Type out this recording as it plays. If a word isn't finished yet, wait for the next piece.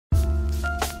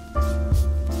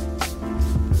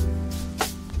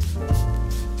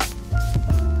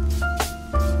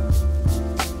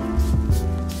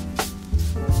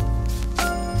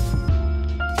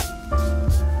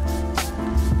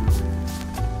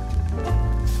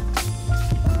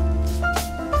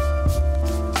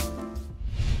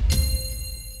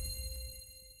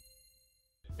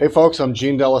Hey folks, I'm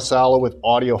Gene Delasala with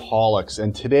Audioholics,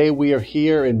 and today we are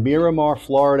here in Miramar,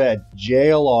 Florida at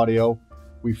JL Audio.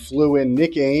 We flew in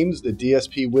Nick Ames, the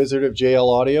DSP wizard of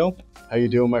JL Audio. How you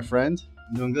doing, my friend?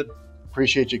 I'm doing good.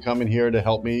 Appreciate you coming here to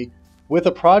help me with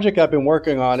a project I've been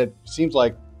working on. It seems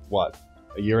like, what,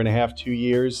 a year and a half, 2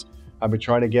 years? I've been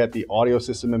trying to get the audio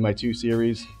system in my 2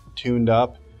 Series tuned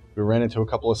up. We ran into a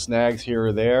couple of snags here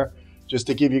or there. Just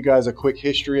to give you guys a quick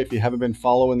history, if you haven't been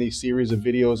following these series of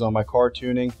videos on my car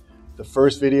tuning, the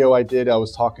first video I did, I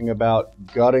was talking about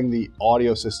gutting the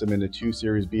audio system in the 2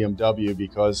 Series BMW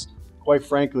because, quite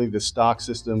frankly, the stock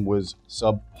system was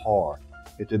subpar.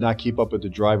 It did not keep up with the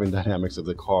driving dynamics of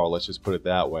the car, let's just put it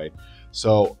that way.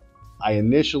 So I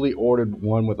initially ordered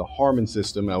one with a Harman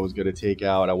system I was going to take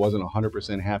out. I wasn't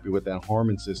 100% happy with that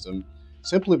Harman system,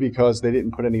 simply because they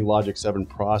didn't put any Logic 7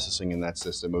 processing in that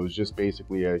system. It was just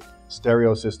basically a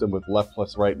stereo system with left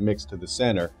plus right mixed to the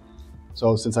center.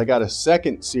 So since I got a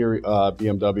second series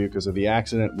BMW because of the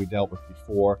accident we dealt with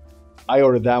before, I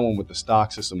ordered that one with the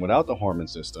stock system without the Harman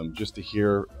system, just to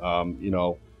hear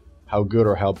how good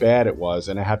or how bad it was.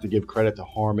 And I have to give credit to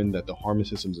Harman that the Harman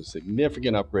system is a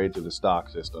significant upgrade to the stock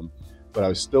system, but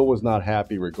I still was not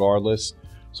happy regardless.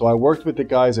 So I worked with the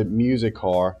guys at Music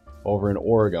Car over in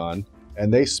Oregon, and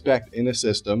they spec'd in a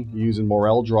system using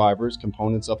Morel drivers,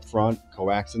 components up front,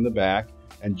 coax in the back,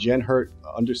 and Genhert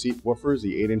underseat woofers,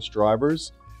 the 8-inch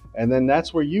drivers. And then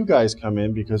that's where you guys come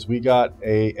in, because we got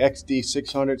a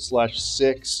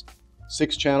XD600/6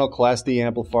 6-channel Class D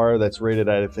amplifier that's rated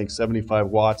at, I think, 75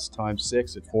 watts times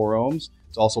 6 at 4 ohms.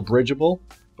 It's also bridgeable,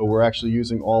 but we're actually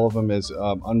using all of them as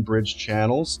unbridged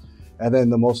channels. And then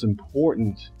the most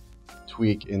important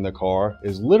tweak in the car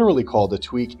is literally called the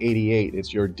Tweak 88.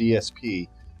 It's your DSP.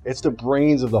 It's the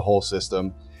brains of the whole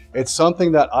system. It's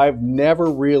something that I've never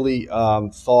really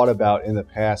thought about in the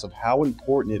past, of how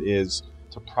important it is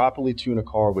to properly tune a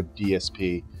car with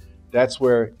DSP. That's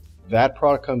where that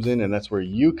product comes in, and that's where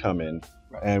you come in.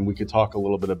 Right. And we could talk a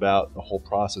little bit about the whole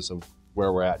process of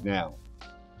where we're at now.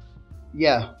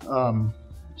 Yeah,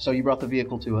 so you brought the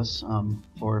vehicle to us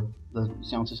for the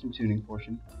sound system tuning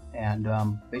portion. And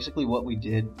basically what we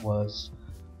did was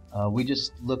we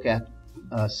just look at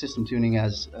system tuning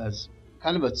as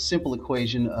kind of a simple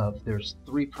equation of, there's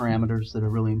 3 parameters that are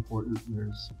really important.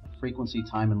 There's frequency,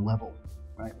 time, and level,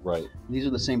 right? Right. These are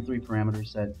the same 3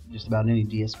 parameters that just about any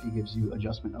DSP gives you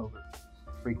adjustment over: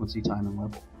 frequency, time, and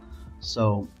level.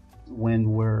 So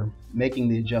when we're making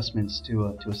the adjustments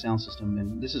to a sound system,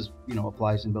 and this is,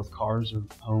 applies in both cars or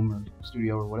home or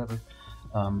studio or whatever,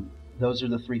 those are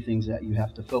the 3 things that you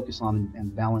have to focus on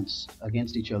and balance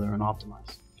against each other and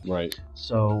optimize. Right.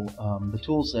 So the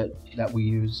tools that we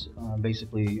use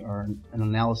basically are an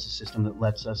analysis system that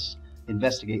lets us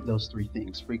investigate those 3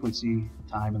 things: frequency,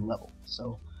 time, and level.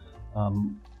 So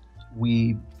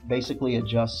we basically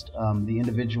adjust the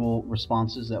individual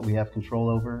responses that we have control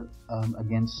over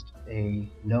against a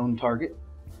known target.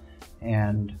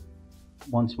 And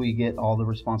once we get all the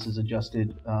responses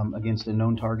adjusted against a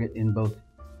known target in both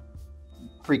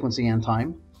frequency and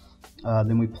time,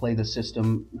 then we play the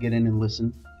system, get in and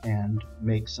listen, and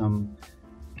make some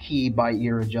key by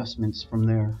ear adjustments from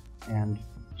there. And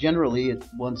generally,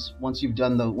 once you've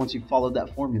followed that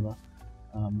formula,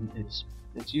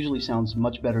 it usually sounds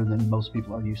much better than most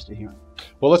people are used to hearing.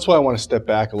 Well, that's why I want to step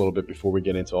back a little bit before we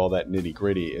get into all that nitty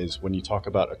gritty, is when you talk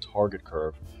about a target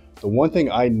curve. The one thing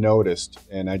I noticed,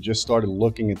 and I just started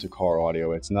looking into car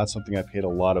audio, it's not something I paid a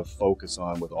lot of focus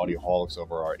on with Audioholics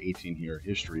over our 18-year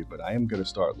history, but I am going to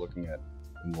start looking at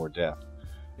in more depth,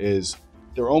 is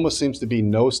there almost seems to be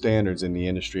no standards in the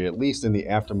industry, at least in the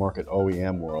aftermarket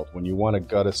OEM world. When you want to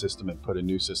gut a system and put a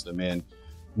new system in,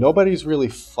 nobody's really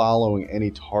following any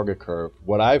target curve.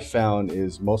 What I've found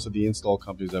is most of the install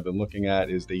companies I've been looking at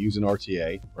is they use an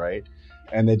RTA, right?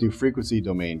 And they do frequency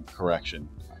domain correction,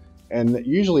 and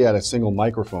usually at a single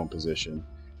microphone position.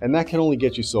 And that can only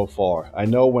get you so far. I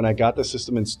know when I got the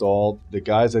system installed, the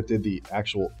guys that did the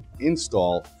actual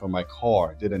install for my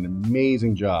car did an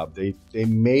amazing job. They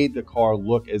made the car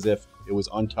look as if it was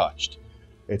untouched.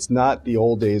 It's not the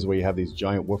old days where you have these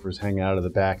giant woofers hanging out of the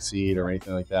back seat or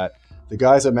anything like that. The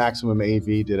guys at Maximum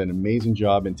AV did an amazing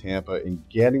job in Tampa in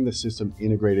getting the system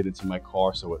integrated into my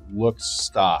car so it looks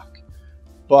stock.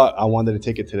 But I wanted to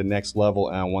take it to the next level,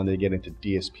 and I wanted to get into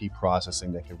DSP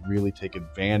processing that could really take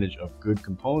advantage of good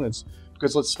components.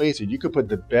 Because let's face it, you could put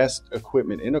the best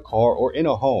equipment in a car or in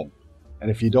a home,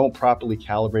 and if you don't properly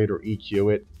calibrate or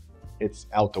EQ it, it's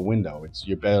out the window.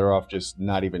 You're better off just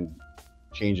not even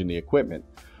changing the equipment.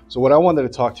 So what I wanted to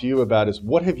talk to you about is,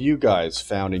 what have you guys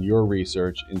found in your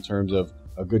research in terms of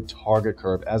a good target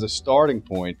curve as a starting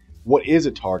point? What is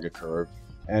a target curve?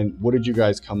 And what did you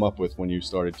guys come up with when you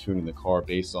started tuning the car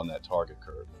based on that target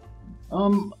curve?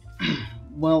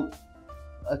 Well,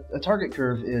 a target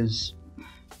curve is,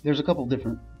 there's a couple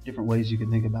different ways you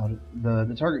can think about it.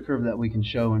 The target curve that we can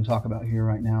show and talk about here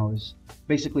right now is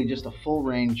basically just a full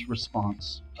range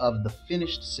response of the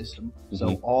finished system. Mm-hmm.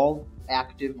 So all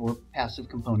active or passive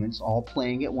components all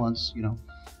playing at once, you know,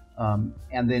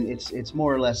 and then it's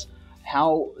more or less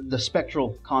how the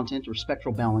spectral content or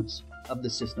spectral balance of the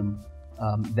system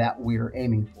that we're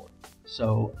aiming for.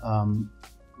 So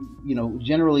you know,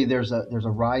 generally there's a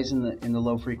rise in the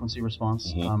low frequency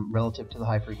response relative to the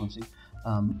high frequency.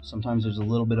 Sometimes there's a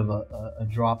little bit of a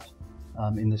drop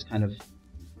in this kind of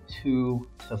 2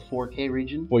 to 4K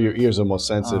region. Well, your ears are most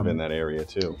sensitive in that area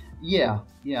too. Yeah.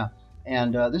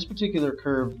 And this particular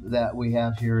curve that we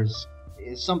have here is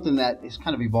something that is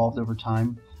kind of evolved over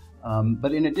time.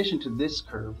 But in addition to this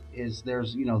curve,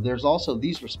 there's also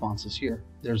these responses here.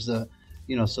 There's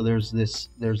there's this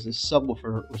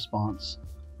subwoofer response,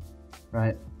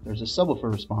 right? There's a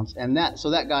subwoofer response, and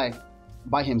that guy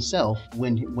by himself,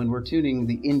 when we're tuning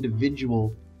the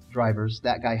individual drivers,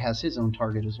 that guy has his own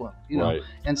target as well, you know. Right.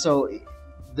 And so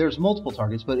there's multiple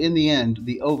targets, but in the end,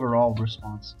 the overall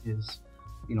response is,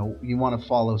 you know, you want to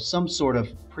follow some sort of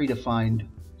predefined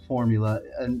formula,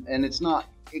 and it's not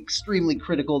extremely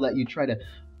critical that you try to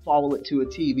follow it to a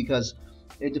T, because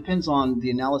it depends on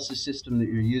the analysis system that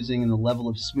you're using and the level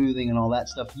of smoothing and all that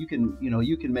stuff. You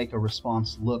can make a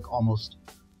response look almost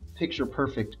picture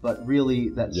perfect, but really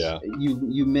that's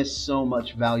you miss so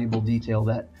much valuable detail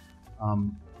that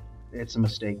it's a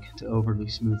mistake to overly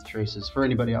smooth traces for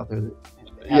anybody out there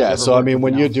that so I mean,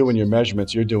 when you're doing your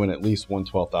measurements, you're doing at least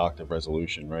 1/12 octave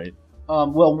resolution, right?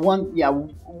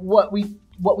 What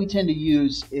we tend to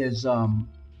use is a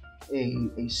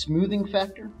smoothing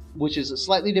factor, which is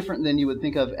slightly different than you would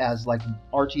think of as like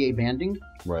RTA banding.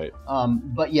 Right.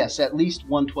 But yes, at least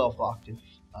 1/12 octave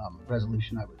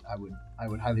resolution I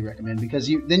would highly recommend,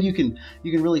 because then you can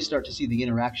really start to see the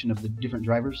interaction of the different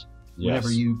drivers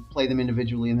whenever you play them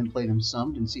individually and then play them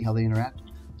summed and see how they interact.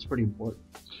 It's pretty important.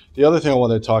 The other thing I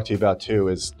wanted to talk to you about too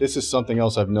is this is something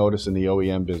else I've noticed in the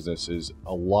OEM business is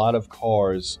a lot of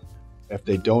cars, if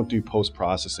they don't do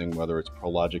post-processing, whether it's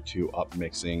ProLogic 2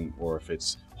 upmixing or if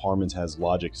it's Harman's has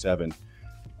Logic 7,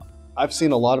 I've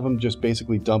seen a lot of them just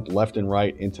basically dump left and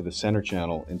right into the center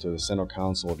channel, into the center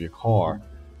console of your car,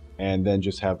 and then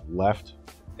just have left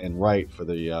and right for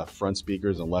the front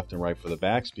speakers and left and right for the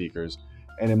back speakers.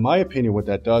 And in my opinion, what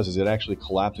that does is it actually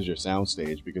collapses your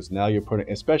soundstage, because now you're putting,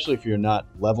 especially if you're not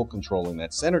level controlling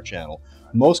that center channel,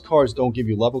 most cars don't give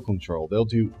you level control. They'll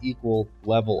do equal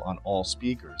level on all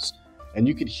speakers. And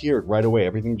you could hear it right away.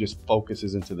 Everything just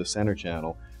focuses into the center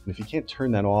channel. And if you can't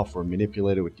turn that off or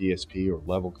manipulate it with DSP or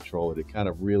level control, it kind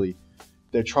of really,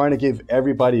 they're trying to give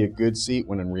everybody a good seat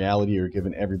when in reality you're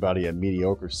giving everybody a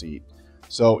mediocre seat.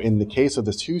 So in the case of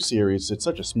the 2 Series, it's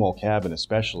such a small cabin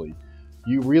especially,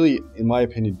 you really, in my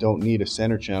opinion, don't need a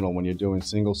center channel when you're doing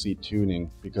single seat tuning,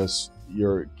 because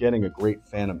you're getting a great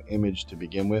phantom image to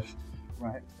begin with.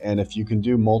 Right. And if you can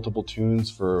do multiple tunes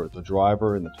for the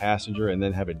driver and the passenger and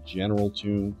then have a general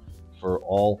tune for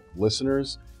all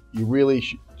listeners, you really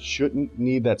shouldn't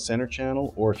need that center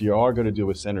channel. Or if you are going to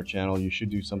do a center channel, you should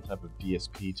do some type of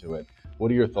DSP to it. What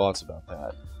are your thoughts about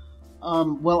that?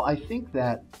 Well, I think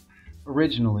that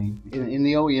originally in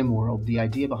the OEM world, the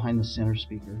idea behind the center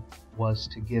speaker was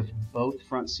to give both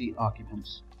front seat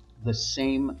occupants the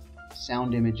same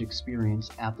sound image experience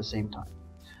at the same time.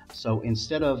 So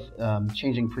instead of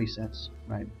changing presets,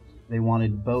 right, they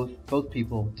wanted both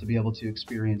people to be able to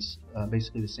experience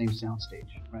basically the same sound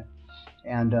stage, right,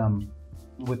 and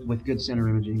with good center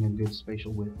imaging and good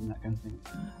spatial width and that kind of thing.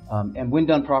 And when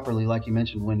done properly, like you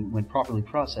mentioned, when properly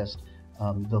processed,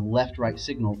 the left-right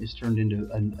signal is turned into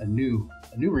a new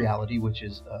reality, which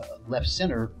is left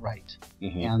center right,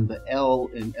 and the L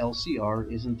in LCR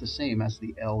isn't the same as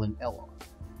the L in LR.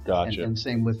 Gotcha. And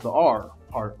same with the R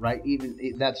part, right? Even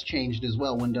that's changed as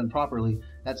well when done properly.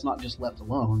 That's not just left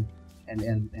alone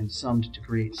and summed to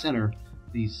create center.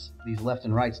 These left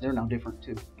and rights, they're now different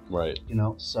too. Right. You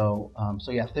know, so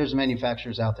yeah, there's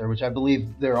manufacturers out there, which I believe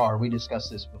there are. We discussed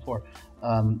this before.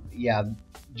 Yeah,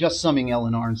 just summing L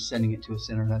and R and sending it to a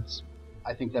center.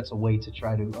 I think that's a way to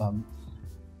try to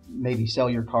maybe sell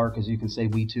your car, because you can say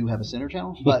we too have a center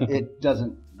channel, but it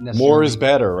doesn't necessarily. More is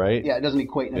better, right? Yeah, it doesn't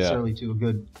equate necessarily to a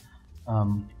good,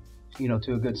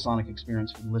 to a good sonic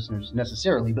experience for the listeners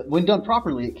necessarily. But when done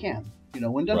properly, it can.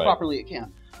 When done properly, it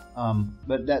can.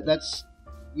 But that's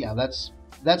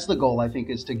the goal, I think,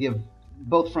 is to give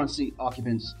both front seat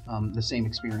occupants the same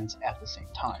experience at the same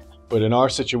time. But in our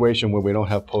situation where we don't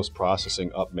have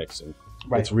post-processing upmixing,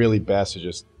 Right. it's really best to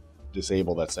just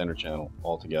disable that center channel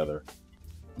altogether.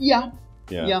 Yeah.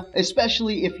 Yeah. Yeah.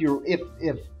 Especially if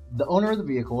the owner of the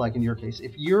vehicle, like in your case,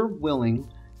 if you're willing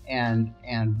and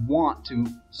want to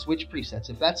switch presets,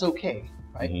 if that's okay,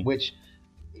 right? Mhm. Which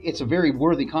it's a very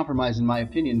worthy compromise in my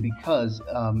opinion, because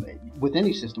with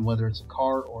any system, whether it's a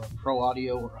car or a pro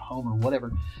audio or a home or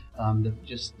whatever,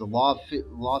 the law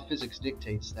of physics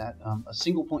dictates that a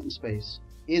single point in space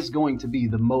is going to be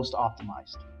the most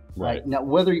optimized. Right. Now,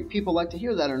 whether people like to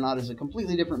hear that or not is a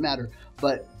completely different matter,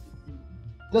 but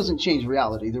doesn't change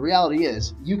reality. The reality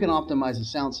is you can optimize a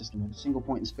sound system at a single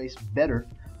point in space better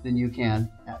than you can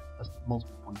at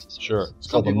multiple points in space. Sure. It's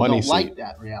Some called the people money don't like seat.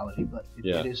 that reality, but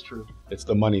Yeah. it is true. It's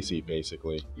the money seat,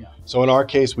 basically. Yeah. So in our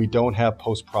case, we don't have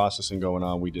post-processing going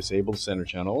on. We disable the center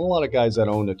channel. A lot of guys that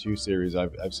own the 2 Series,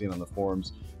 I've seen on the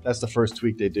forums, that's the first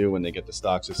tweak they do when they get the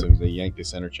stock systems. They yank the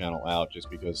center channel out just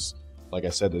because, like I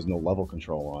said, there's no level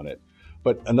control on it.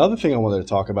 But another thing I wanted to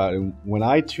talk about, and when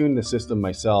I tuned the system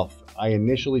myself, I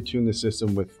initially tuned the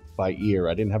system by ear.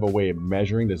 I didn't have a way of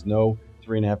measuring. There's no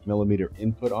 3.5 millimeter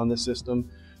input on the system.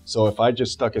 So if I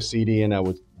just stuck a CD in, I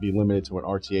would be limited to an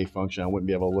RTA function. I wouldn't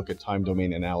be able to look at time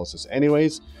domain analysis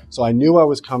anyways. So I knew I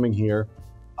was coming here.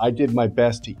 I did my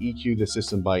best to EQ the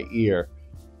system by ear.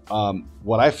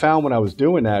 What I found when I was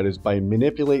doing that is by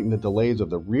manipulating the delays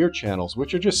of the rear channels,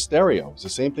 which are just stereo. It's the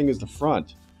same thing as the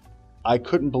front. I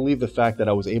couldn't believe the fact that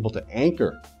I was able to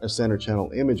anchor a center channel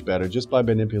image better just by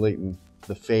manipulating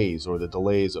the phase or the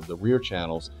delays of the rear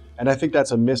channels. And I think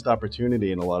that's a missed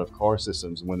opportunity in a lot of car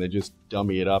systems when they just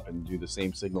dummy it up and do the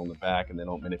same signal in the back and they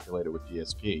don't manipulate it with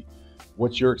DSP.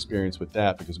 What's your experience with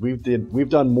that? Because we've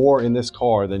done more in this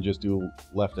car than just do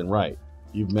left and right.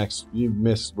 You've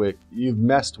messed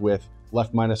with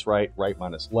left minus right, right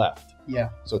minus left. Yeah.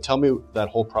 So tell me that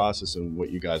whole process and what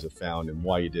you guys have found and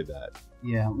why you did that.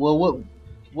 Yeah. Well,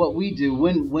 what we do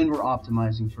when we're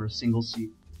optimizing for a single seat,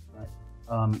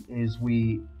 right, is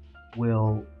we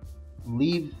will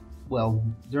leave. Well,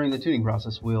 during the tuning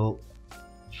process, we'll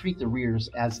treat the rears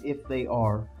as if they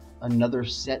are another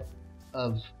set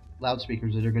of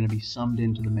loudspeakers that are going to be summed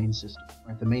into the main system.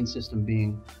 Right. The main system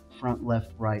being front,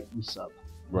 left, right, and sub.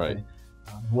 Right. Okay?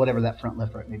 Whatever that front,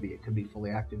 left, right may be. It could be fully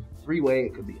active 3-way.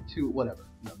 It could be a 2, whatever.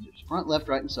 No, just front, left,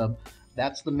 right, and sub.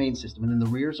 That's the main system, and then the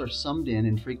rears are summed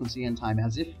in frequency and time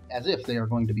as if they are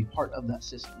going to be part of that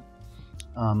system.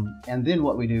 And then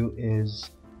what we do is,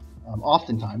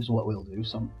 oftentimes what we'll do,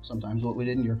 sometimes what we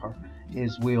did in your car,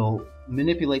 is we'll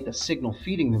manipulate the signal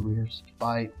feeding the rears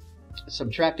by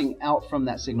subtracting out from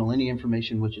that signal any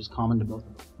information which is common to both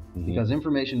of them. Mm-hmm. Because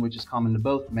information which is common to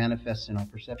both manifests in our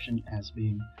perception as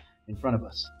being in front of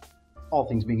us, all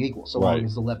things being equal. So long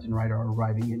as the left and right are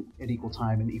arriving at equal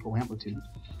time and equal amplitude,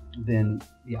 then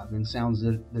sounds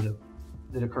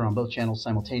that occur on both channels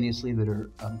simultaneously that are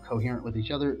coherent with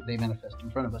each other, they manifest in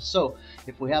front of us. So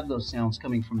if we have those sounds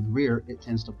coming from the rear, it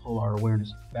tends to pull our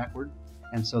awareness backward,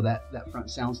 and so that front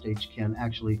soundstage can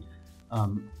actually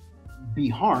be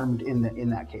harmed in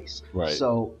that case. Right.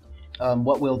 So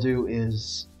what we'll do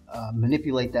is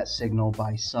manipulate that signal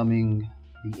by summing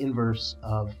the inverse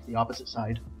of the opposite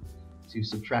side to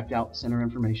subtract out center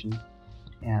information,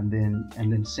 and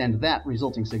then send that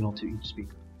resulting signal to each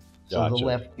speaker. So Gotcha. the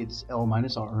left gets L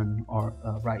minus R, and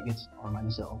right gets R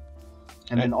minus L,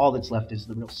 and then all that's left is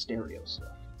the real stereo stuff.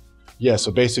 Yeah,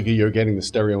 so basically you're getting the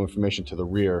stereo information to the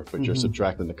rear, but you're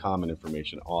subtracting the common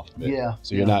information off of it. Yeah.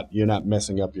 So you're not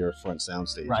messing up your front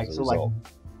soundstage. Right. As a So result.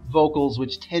 like vocals,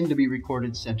 which tend to be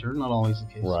recorded center, not always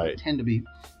the case, right, but tend to be.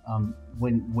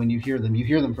 When you hear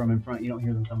them from in front. You don't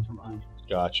hear them come from behind.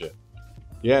 Gotcha.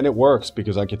 Yeah, and it works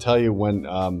because I can tell you when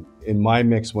in my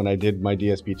mix, when I did my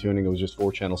DSP tuning, it was just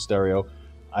 4-channel stereo.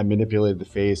 I manipulated the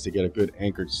phase to get a good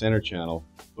anchored center channel.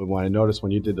 But when I noticed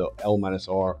when you did the L minus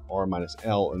R, R minus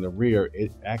L in the rear,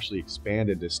 it actually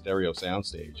expanded the stereo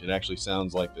soundstage. It actually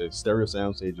sounds like the stereo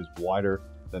soundstage is wider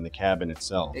than the cabin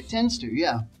itself. It tends to,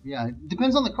 yeah. It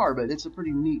depends on the car, but it's a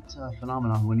pretty neat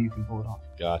phenomenon when you can pull it off.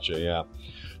 Gotcha, yeah.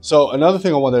 So another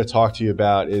thing I wanted to talk to you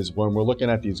about is when we're looking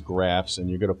at these graphs, and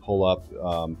you're going to pull up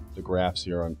the graphs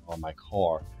here on my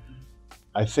car.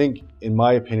 I think, in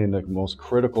my opinion, the most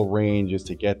critical range is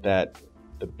to get the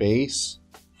bass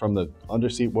from the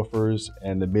underseat woofers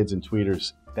and the mids and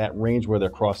tweeters, that range where they're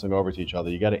crossing over to each other.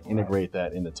 You got to integrate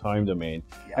that in the time domain.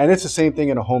 Yeah. And it's the same thing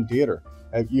in a home theater.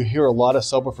 You hear a lot of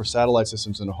subwoofer satellite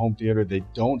systems in a home theater. They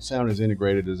don't sound as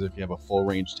integrated as if you have a full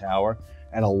range tower.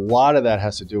 And a lot of that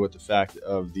has to do with the fact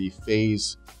of the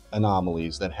phase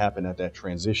anomalies that happen at that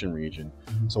transition region.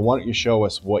 Mm-hmm. So why don't you show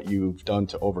us what you've done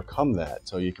to overcome that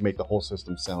so you can make the whole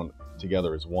system sound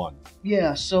together as one?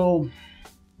 Yeah, so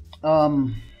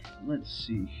Let's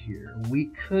see here.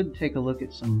 We could take a look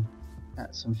at some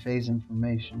phase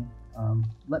information.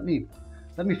 Let me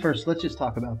first. Let's just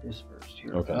talk about this first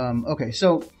here. Okay. Okay.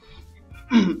 So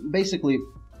basically,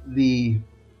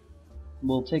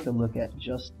 we'll take a look at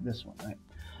just this one, right?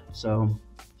 So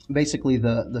basically,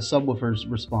 the subwoofer's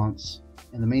response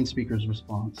and the main speaker's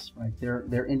response, right?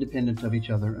 They're independent of each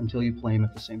other until you play them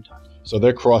at the same time. So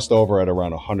they're crossed over at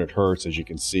around 100 hertz, as you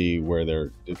can see, where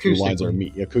the two lines are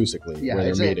acoustically, yeah, where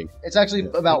they're meeting. It's actually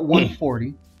about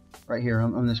 140 right here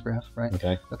on this graph, right?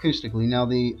 Okay. Acoustically. Now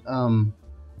the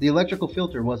electrical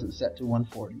filter wasn't set to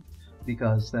 140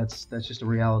 because that's just a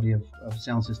reality of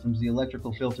sound systems. The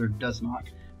electrical filter does not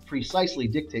precisely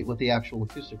dictate what the actual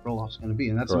acoustic roll-off is going to be,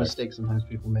 and that's Correct. a mistake sometimes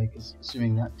people make, is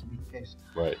assuming that to be the case.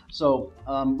 Right. So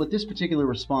with this particular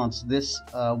response,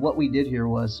 what we did here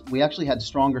was we actually had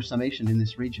stronger summation in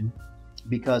this region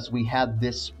because we had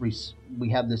this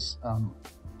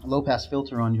low pass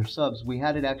filter on your subs. We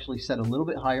had it actually set a little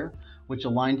bit higher, which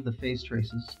aligned the phase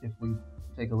traces. If we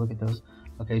take a look at those,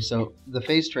 okay, so the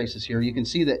phase traces here, you can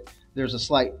see that there's a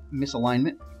slight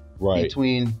misalignment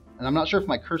between, and I'm not sure if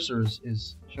my cursor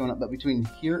is showing up, but between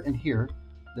here and here,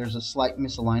 there's a slight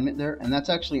misalignment there, and that's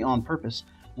actually on purpose.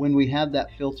 When we had that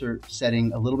filter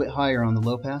setting a little bit higher on the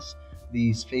low pass,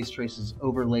 these phase traces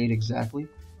overlaid exactly,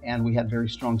 and we had very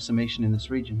strong summation in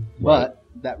this region. Right. But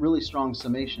that really strong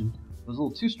summation was a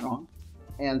little too strong,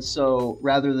 and so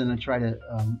rather than try to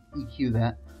EQ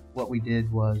that, what we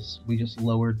did was we just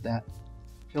lowered that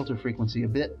filter frequency a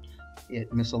bit.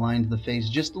 It misaligned the phase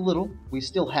just a little. We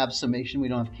still have summation, we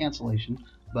don't have cancellation,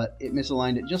 but it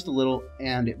misaligned it just a little,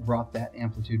 and it brought that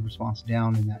amplitude response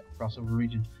down in that crossover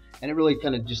region, and it really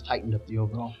kind of just tightened up the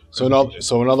overall. So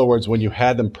in other words, when you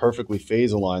had them perfectly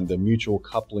phase aligned, the mutual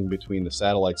coupling between the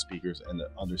satellite speakers and the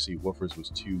underseat woofers was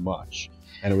too much,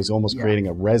 and it was almost creating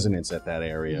a resonance at that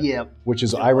area. Yeah. Which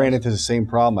is, I ran into the same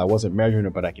problem. I wasn't measuring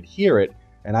it, but I could hear it,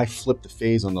 and I flipped the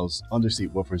phase on those underseat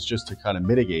woofers just to kind of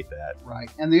mitigate that. Right.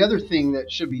 And the other thing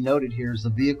that should be noted here is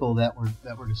the vehicle that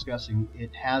we're discussing.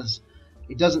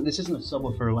 This isn't a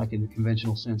subwoofer like in the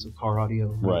conventional sense of car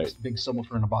audio. Right. It's a big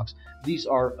subwoofer in a box. These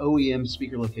are OEM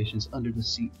speaker locations under the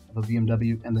seat of a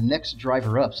BMW, and the next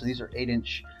driver up. So these are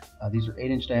 8-inch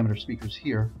diameter speakers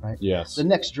here, right? Yes. The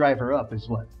next driver up is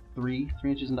what? 3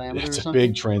 inches in diameter. It's or a something?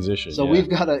 big transition. So we've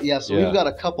got we've got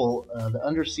a couple the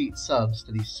underseat subs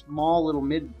to these small little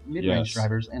mid-range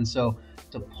drivers, and so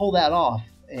to pull that off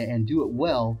and do it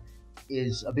well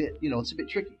is a bit, it's a bit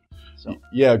tricky. So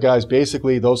yeah, guys,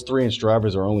 basically those 3-inch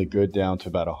drivers are only good down to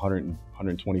about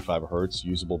 125 hertz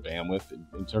usable bandwidth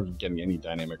in terms of getting any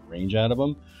dynamic range out of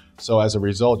them. So as a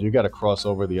result, you got to cross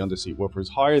over the underseat woofers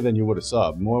higher than you would a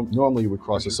sub. Normally you would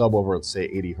cross a sub over at, say,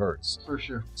 80 hertz. For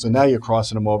sure. So now you're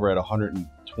crossing them over at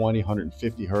 120,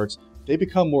 150 hertz. They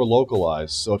become more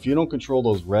localized. So if you don't control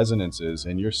those resonances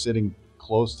and you're sitting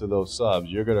close to those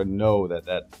subs, you're going to know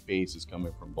that bass is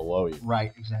coming from below you.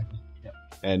 Right, exactly. Yep.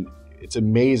 And it's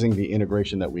amazing the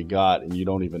integration that we got, and you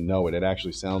don't even know it. It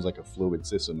actually sounds like a fluid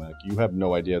system. Like you have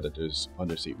no idea that there's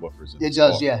underseat woofers in it this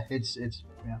does, car. yeah. It's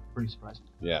pretty surprising.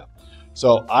 Yeah.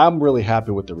 So I'm really happy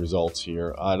with the results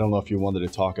here. I don't know if you wanted to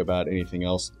talk about anything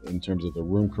else in terms of the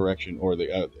room correction or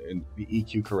the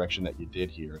EQ correction that you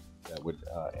did here that would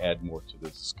add more to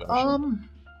this discussion.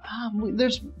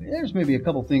 There's maybe a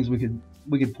couple things we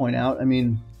could point out. I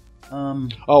mean,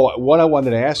 what I wanted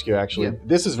to ask you actually, yeah.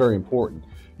 This is very important.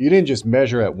 You didn't just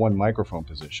measure at one microphone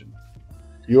position.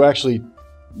 You actually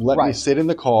let me sit in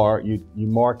the car. You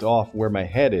marked off where my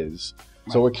head is.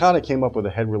 Right. So it kind of came up with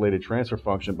a head-related transfer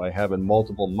function by having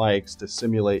multiple mics to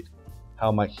simulate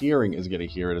how my hearing is going to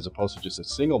hear it, as opposed to just a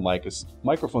single mic. Because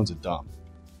microphones are dumb.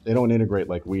 They don't integrate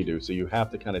like we do. So you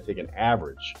have to kind of take an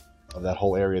average of that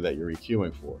whole area that you're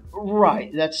EQing for.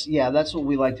 Right. That's what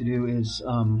we like to do is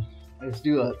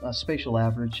do a spatial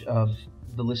average of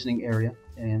the listening area,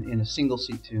 and in a single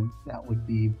seat tune, that would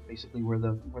be basically where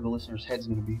the listener's head's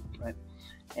going to be, right?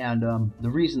 And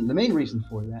the main reason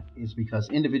for that is because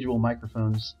individual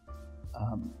microphones,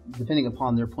 depending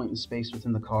upon their point in space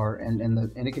within the car, and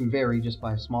it can vary just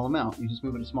by a small amount. You just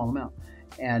move it a small amount,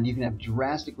 and you can have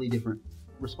drastically different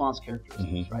response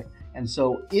characteristics, right? And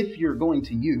so if you're going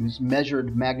to use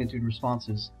measured magnitude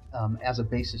responses as a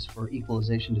basis for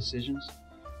equalization decisions,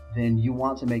 then you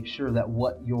want to make sure that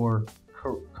what you're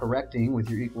correcting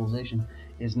with your equalization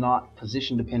is not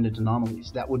position-dependent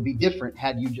anomalies. That would be different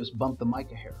had you just bumped the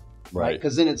mic a hair, right?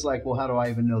 Because then it's like, well, how do I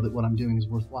even know that what I'm doing is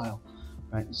worthwhile,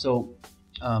 right? So,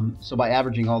 by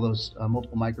averaging all those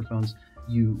multiple microphones,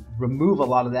 you remove a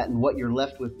lot of that, and what you're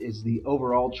left with is the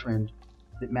overall trend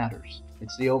that matters.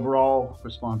 It's the overall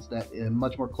response that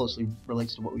much more closely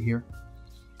relates to what we hear.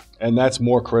 And that's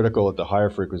more critical at the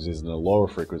higher frequencies than the lower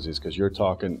frequencies, because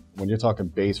when you're talking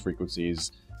bass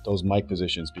frequencies, those mic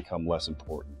positions become less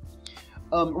important.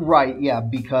 Right, yeah,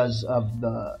 because of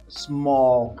the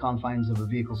small confines of a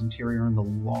vehicle's interior and the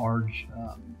large,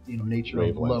 nature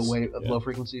of low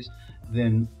frequencies.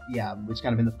 Then, yeah, it's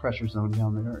kind of in the pressure zone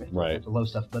down there, at the low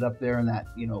stuff. But up there in that,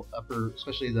 upper,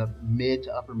 especially the mid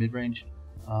to upper mid range,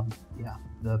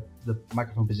 the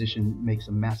microphone position makes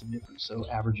a massive difference. So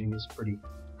averaging is pretty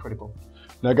critical.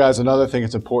 Now, guys, another thing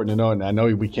it's important to know, and I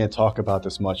know we can't talk about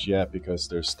this much yet because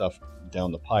there's stuff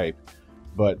down the pipe,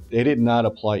 but they did not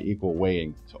apply equal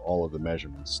weighting to all of the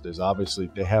measurements. There's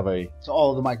obviously, they have to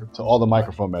all the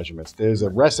microphone measurements. There's a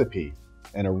recipe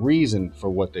and a reason for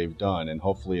what they've done, and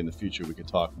hopefully in the future we can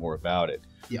talk more about it.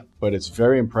 Yeah. But it's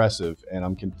very impressive, and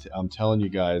I'm telling you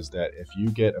guys that if you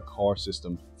get a car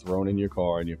system thrown in your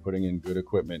car and you're putting in good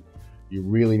equipment, you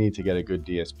really need to get a good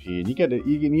DSP, and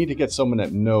you need to get someone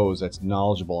that knows, that's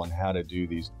knowledgeable on how to do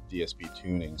these DSP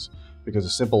tunings, because a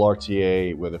simple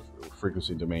RTA with a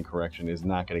frequency domain correction is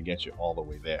not going to get you all the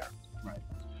way there. Right.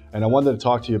 And I wanted to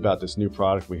talk to you about this new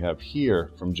product we have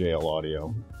here from JL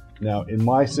Audio. Now, in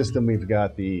my system, we've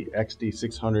got the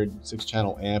XD600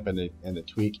 6-channel amp and the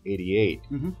Tweak 88.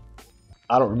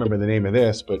 I don't remember the name of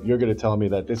this, but you're going to tell me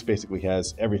that this basically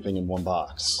has everything in one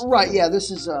box. Right. Yeah. This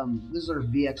is our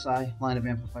VXI line of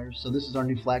amplifiers. So this is our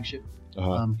new flagship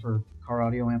for car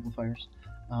audio amplifiers.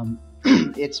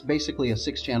 It's basically a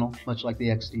 6-channel, much like the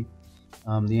XD.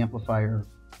 The amplifier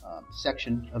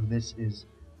section of this is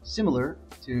similar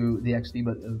to the XD,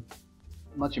 but a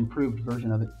much improved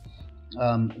version of it.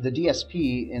 The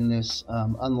DSP in this,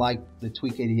 unlike the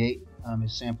Tweak 88,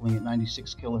 is sampling at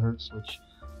 96 kilohertz, which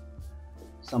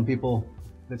some people,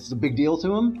 this is a big deal to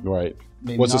them. Right.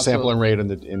 What's the sampling rate in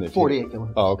the 48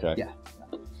 kilohertz. Oh, okay. Yeah.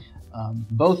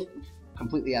 Both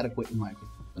completely adequate in my opinion.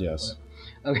 Yes.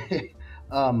 Okay.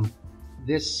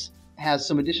 This has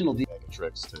some additional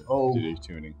tricks to do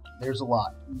tuning. There's a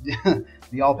lot.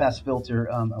 The all-pass filter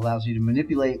allows you to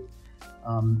manipulate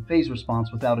phase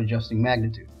response without adjusting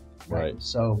magnitude. Right.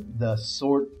 So the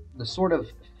sort of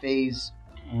phase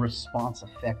response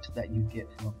effect that you get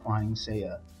from applying, say,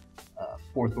 a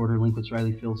fourth order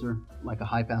Linkwitz-Riley filter, like a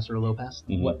high pass or a low pass,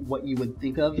 what you would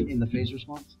think of in the phase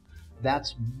response,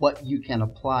 that's what you can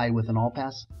apply with an all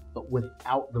pass, but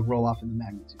without the roll off in the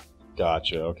magnitude.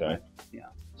 Gotcha. Okay. Yeah.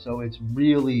 So it's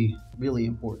really, really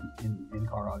important in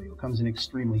car audio. It comes in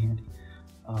extremely handy.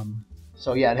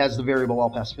 So yeah, it has the variable all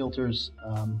pass filters.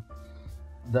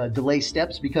 The delay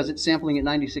steps, because it's sampling at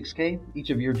 96K, each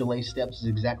of your delay steps is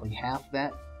exactly half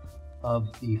that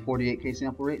of the 48K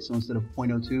sample rate. So instead of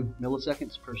 0.02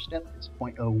 milliseconds per step, it's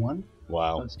 0.01.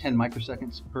 Wow. So it's 10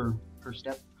 microseconds per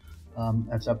step.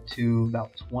 That's up to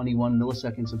about 21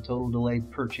 milliseconds of total delay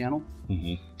per channel.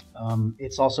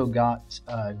 It's also got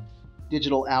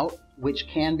digital out, which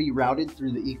can be routed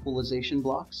through the equalization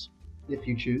blocks if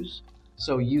you choose.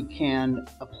 So you can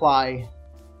apply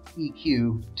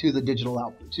EQ to the digital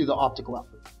output, to the optical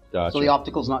output. Gotcha. So the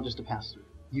optical is not just a pass-through.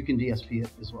 You can DSP it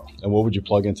as well. And what would you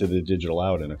plug into the digital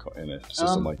out in a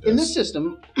system like this? In this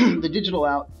system, the digital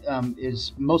out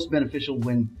is most beneficial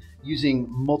when using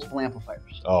multiple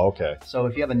amplifiers. Oh, okay. So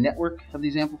if you have a network of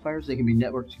these amplifiers, they can be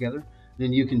networked together.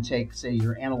 Then you can take, say,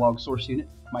 your analog source unit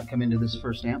might come into this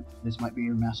first amp. This might be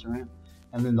your master amp.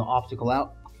 And then the optical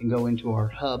out can go into our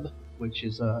hub, which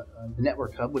is the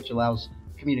network hub, which allows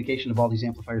communication of all these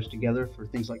amplifiers together for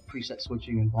things like preset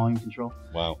switching and volume control.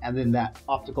 Wow. And then that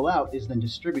optical out is then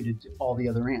distributed to all the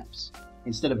other amps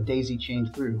instead of daisy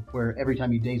chained through, where every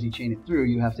time you daisy chain it through,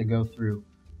 you have to go through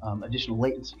additional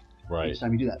latency. Right. Each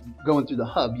time you do that, going through the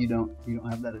hub, you don't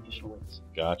have that additional latency.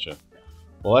 Gotcha.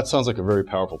 Well, that sounds like a very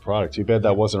powerful product. Too bad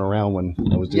that wasn't around when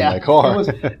I was doing my car.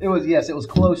 It was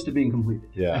close to being completed.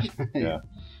 Yeah. Yeah.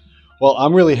 Well,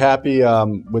 I'm really happy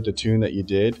with the tune that you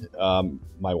did.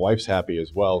 My wife's happy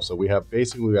as well. So we have 3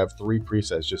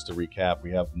 presets, just to recap.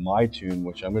 We have my tune,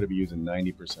 which I'm going to be using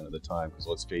 90% of the time, because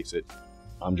let's face it,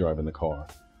 I'm driving the car.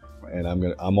 And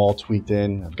I'm all tweaked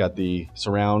in. I've got the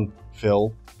surround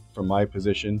fill from my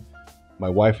position. My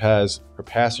wife has her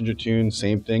passenger tune,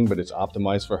 same thing, but it's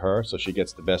optimized for her, so she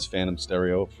gets the best phantom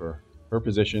stereo for her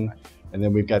position. And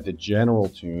then we've got the general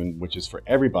tune, which is for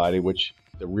everybody, which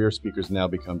the rear speakers now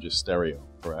become just stereo,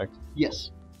 correct?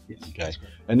 Yes. Okay.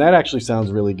 And that actually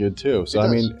sounds really good too. So I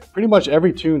mean, pretty much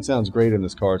every tune sounds great in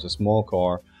this car. It's a small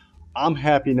car. I'm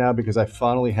happy now because I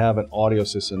finally have an audio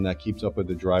system that keeps up with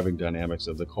the driving dynamics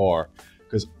of the car.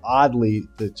 Because oddly,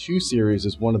 the 2 Series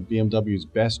is one of BMW's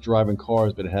best driving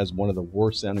cars, but it has one of the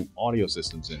worst sounding audio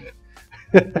systems in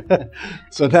it.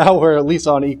 So now we're at least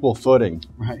on equal footing.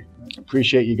 Right.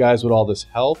 Appreciate you guys with all this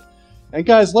help. And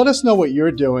guys, let us know what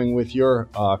you're doing with your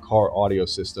car audio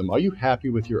system. Are you happy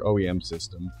with your OEM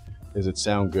system? Does it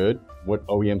sound good? What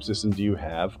OEM system do you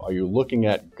have? Are you looking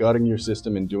at gutting your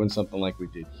system and doing something like we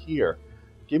did here?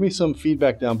 Give me some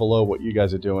feedback down below what you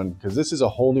guys are doing, because this is a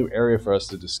whole new area for us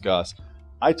to discuss.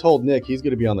 I told Nick he's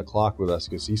going to be on the clock with us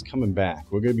because he's coming back.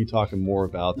 We're going to be talking more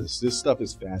about this. This stuff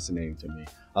is fascinating to me.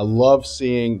 I love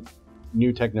seeing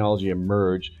new technology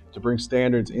emerge to bring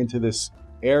standards into this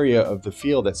area of the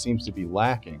field that seems to be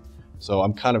lacking. So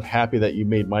I'm kind of happy that you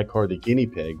made my car the guinea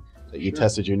pig, that you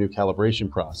tested your new calibration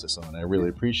process on. I really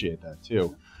appreciate that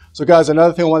too. So guys,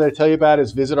 another thing I wanted to tell you about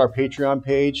is visit our Patreon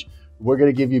page. We're going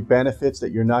to give you benefits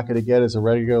that you're not going to get as a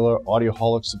regular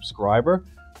Audioholics subscriber.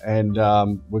 And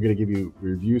we're going to give you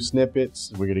review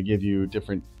snippets. We're going to give you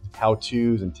different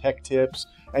how-tos and tech tips.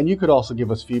 And you could also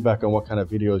give us feedback on what kind of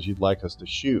videos you'd like us to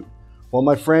shoot. Well,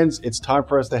 my friends, it's time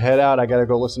for us to head out. I got to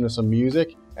go listen to some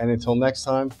music. And until next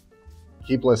time,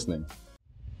 keep listening.